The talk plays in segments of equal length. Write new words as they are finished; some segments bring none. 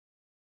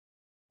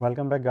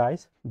Welcome back,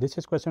 guys. This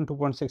is question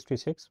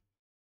 2.66,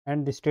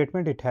 and the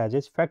statement it has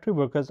is factory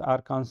workers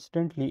are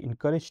constantly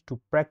encouraged to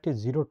practice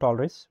zero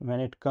tolerance when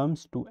it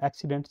comes to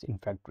accidents in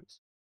factories.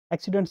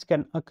 Accidents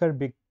can occur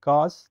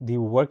because the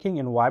working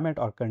environment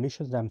or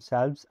conditions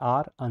themselves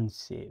are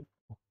unsafe.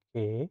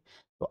 Okay,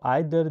 so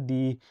either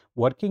the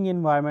working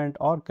environment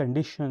or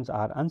conditions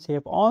are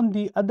unsafe. On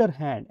the other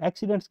hand,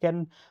 accidents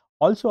can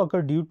also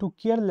occur due to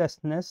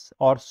carelessness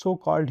or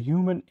so-called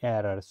human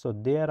error. So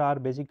there are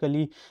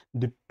basically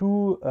the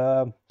two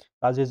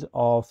causes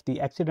of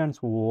the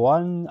accidents.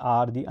 One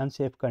are the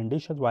unsafe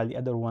conditions, while the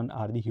other one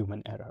are the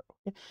human error.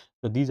 Okay,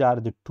 so these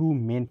are the two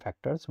main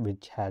factors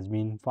which has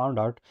been found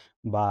out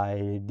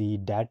by the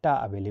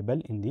data available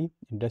in the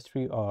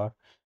industry or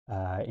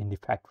in the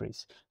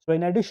factories. So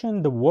in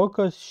addition, the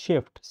workers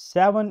shift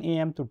 7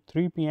 a.m. to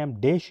 3 p.m.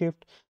 day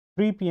shift,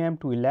 3 p.m.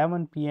 to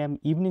 11 p.m.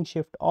 evening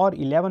shift, or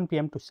 11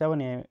 p.m. to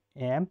 7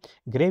 a.m.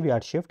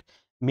 graveyard shift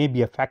may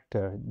be a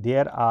factor.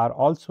 There are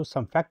also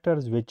some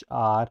factors which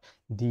are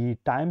the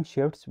time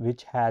shifts,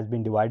 which has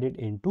been divided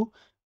into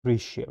 3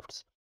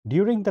 shifts.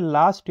 During the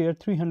last year,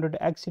 300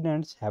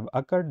 accidents have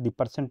occurred. The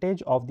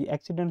percentage of the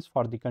accidents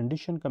for the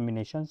condition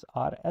combinations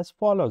are as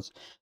follows.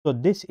 So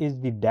this is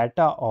the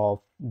data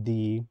of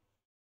the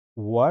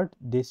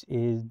this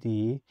is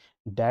the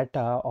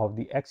data of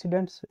the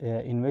accidents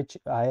in which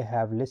I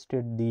have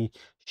listed the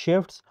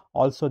shifts,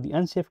 also the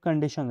unsafe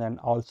conditions, and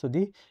also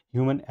the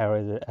human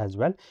errors as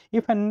well.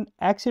 If an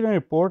accident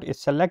report is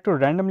selected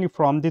randomly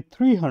from the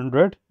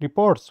 300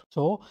 reports,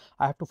 so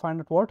I have to find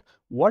out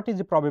what is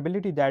the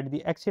probability that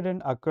the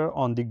accident occur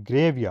on the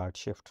graveyard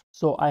shift.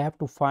 So I have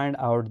to find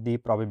out the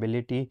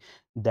probability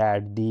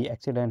that the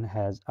accident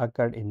has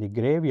occurred in the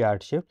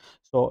graveyard shift.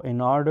 So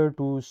in order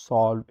to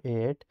solve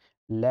it,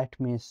 let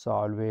me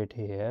solve it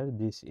here.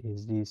 This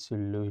is the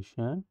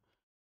solution,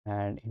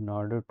 and in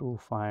order to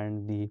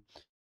find the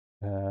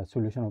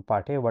solution of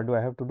part A, what do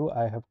I have to do?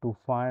 I have to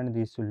find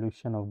the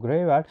solution of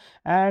graveyard,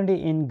 and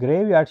in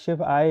graveyard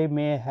shift I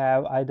may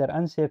have either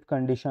unsafe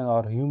condition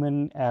or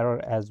human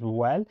error as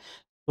well.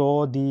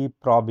 So the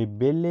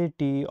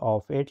probability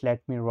of it,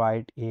 let me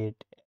write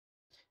it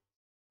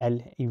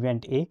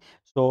event A.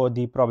 So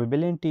the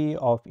probability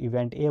of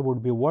event A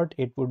would be what?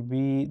 It would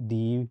be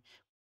the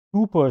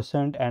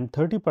 2% and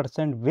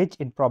 30%, which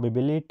in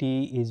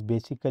probability is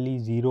basically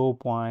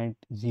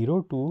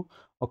 0.02.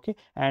 Okay,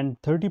 and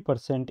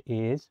 30%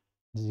 is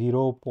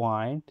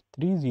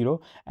 0.30,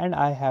 and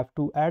I have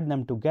to add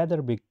them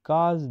together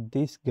because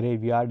this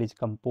graveyard is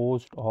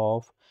composed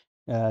of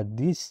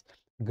this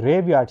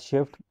graveyard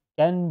shift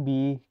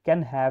can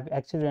have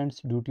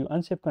accidents due to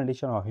unsafe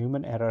condition or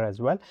human error as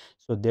well.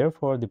 So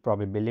therefore the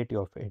probability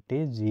of it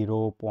is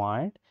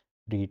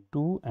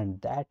 0.32,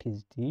 and that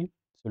is the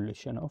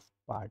solution of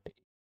part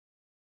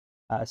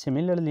A.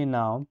 Similarly,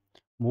 now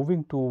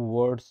moving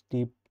towards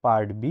the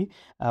part B,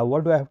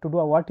 what do I have to do?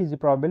 What is the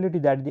probability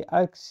that the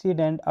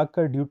accident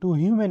occurred due to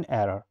human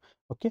error?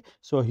 Okay,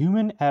 so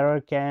human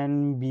error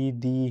can be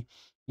the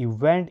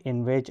event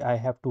in which I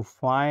have to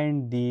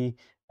find the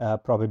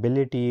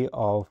probability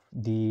of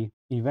the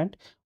event.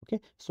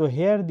 Okay, so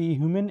here the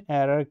human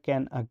error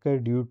can occur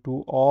due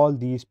to all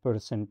these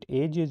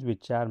percentages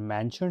which are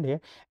mentioned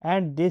here,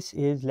 and this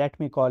is, let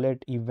me call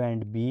it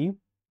event B.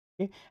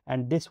 Okay,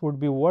 and this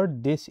would be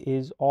what? This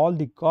is all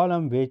the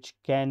column which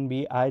can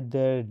be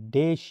either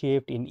day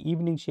shift, in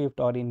evening shift,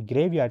 or in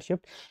graveyard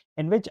shift,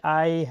 in which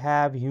I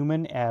have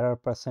human error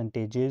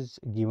percentages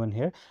given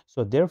here.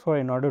 So therefore,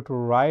 in order to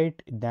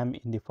write them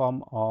in the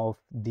form of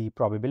the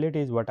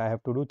probabilities, what I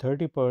have to do,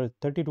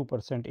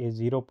 32% is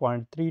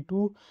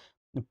 0.32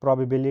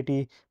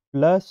 probability,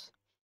 plus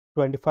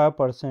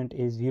 25%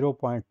 is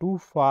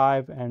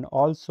 0.25, and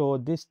also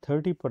this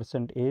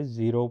 30% is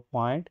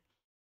 0.30.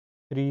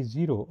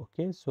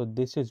 Okay, so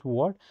this is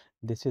what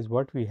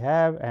we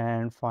have,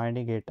 and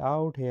finding it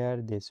out here,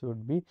 this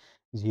would be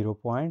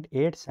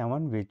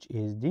 0.87, which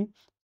is the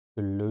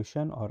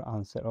solution or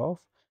answer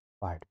of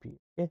part B.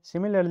 Okay,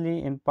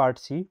 similarly in part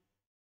C,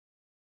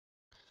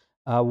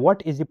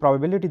 what is the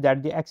probability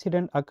that the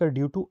accident occurred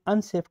due to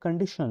unsafe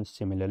conditions?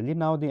 Similarly,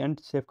 now the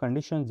unsafe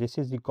conditions, this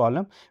is the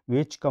column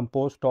which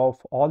composed of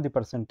all the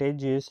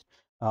percentages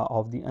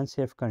of the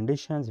unsafe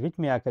conditions which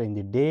may occur in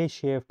the day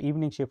shift,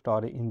 evening shift,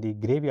 or in the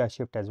graveyard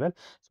shift as well.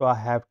 So I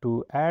have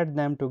to add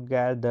them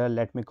together.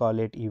 Let me call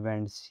it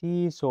event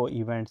C. So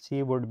event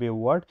C would be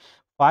what?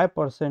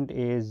 5%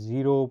 is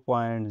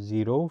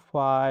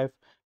 0.05,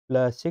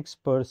 plus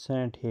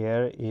 6%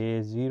 here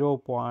is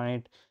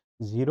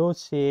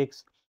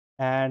 0.06,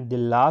 and the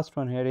last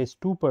one here is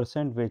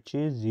 2%, which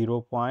is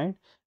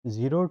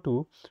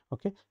 0.02.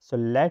 Okay, so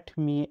let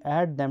me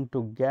add them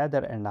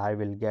together and I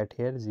will get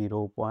here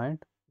 0.13,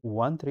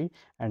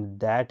 and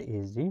that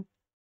is the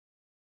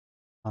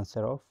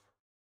answer of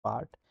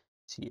part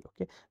C.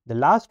 Okay, the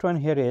last one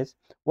here is,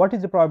 what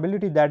is the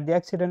probability that the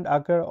accident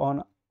occur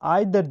on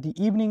either the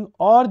evening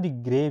or the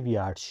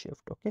graveyard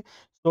shift? Okay,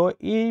 so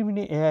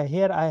evening,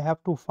 here I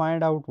have to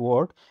find out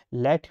what.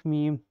 Let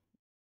me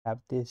have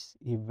this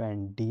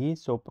event D.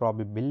 So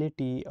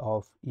probability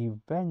of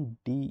event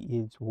D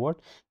is what?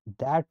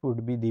 That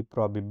would be the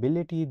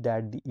probability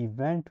that the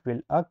event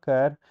will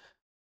occur,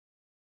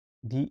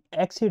 the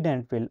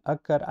accident will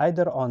occur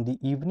either on the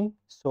evening.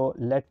 So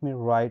let me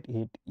write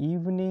it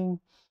evening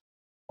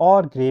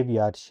or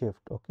graveyard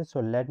shift. Okay, so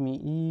let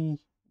me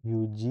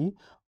EUG.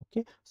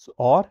 Okay, so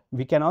or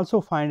we can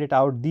also find it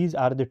out. These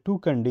are the two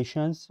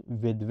conditions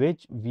with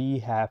which we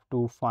have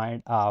to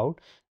find out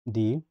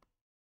the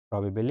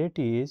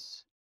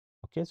probabilities.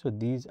 Okay, so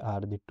these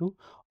are the two,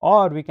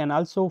 or we can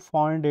also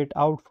find it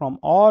out from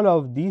all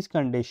of these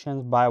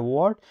conditions by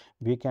what?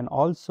 We can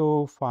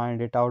also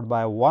find it out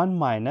by 1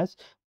 minus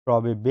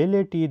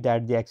probability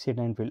that the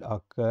accident will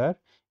occur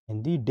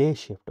in the day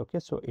shift. Okay,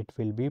 so it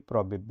will be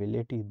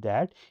probability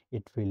that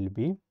it will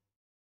be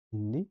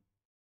in the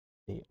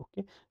day.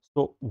 Okay,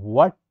 so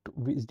what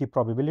is the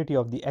probability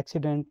of the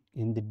accident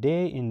in the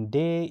day? In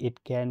day,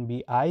 it can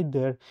be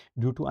either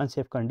due to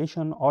unsafe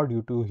condition or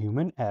due to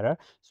human error.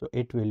 So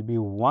it will be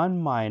 1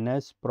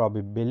 minus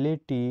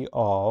probability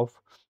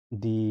of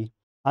the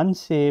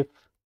unsafe,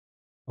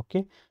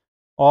 okay,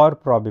 or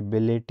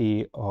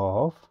probability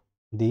of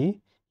the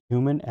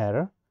human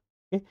error,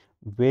 okay,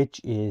 which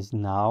is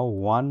now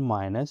 1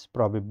 minus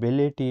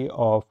probability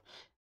of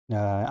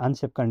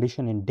unsafe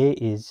condition in day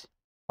is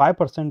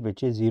 5%,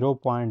 which is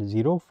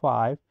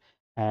 0.05,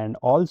 and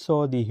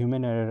also the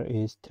human error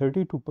is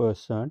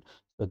 32%,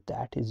 so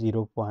that is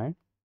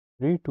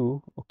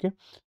 0.32. Okay,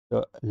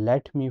 so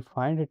let me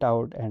find it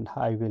out, and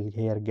I will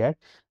here get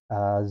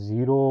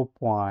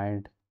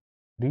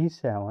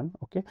 0.37.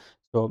 Okay,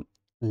 so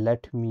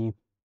let me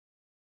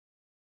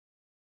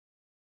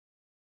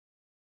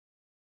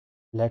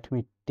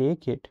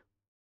take it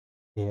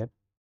here,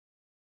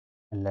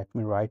 and let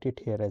me write it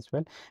here as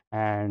well,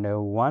 and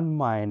 1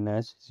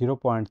 minus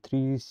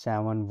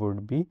 0.37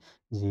 would be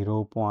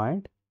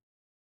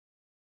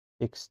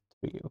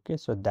 0.63. Okay,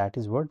 so that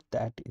is what?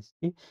 That is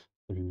the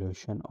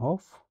solution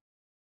of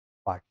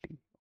part D.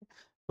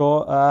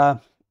 So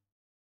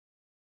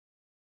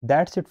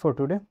that's it for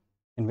today,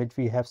 in which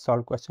we have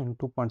solved question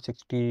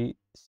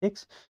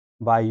 2.66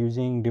 by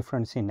using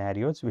different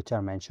scenarios which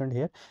are mentioned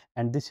here,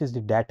 and this is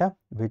the data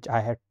which I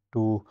had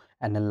to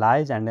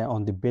analyze, and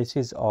on the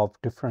basis of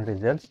different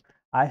results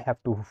I have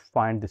to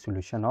find the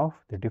solution of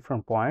the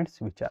different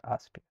points which are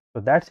asked. So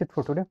that's it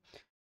for today,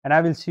 and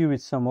I will see you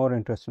with some more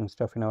interesting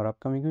stuff in our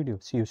upcoming video.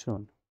 See you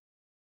soon.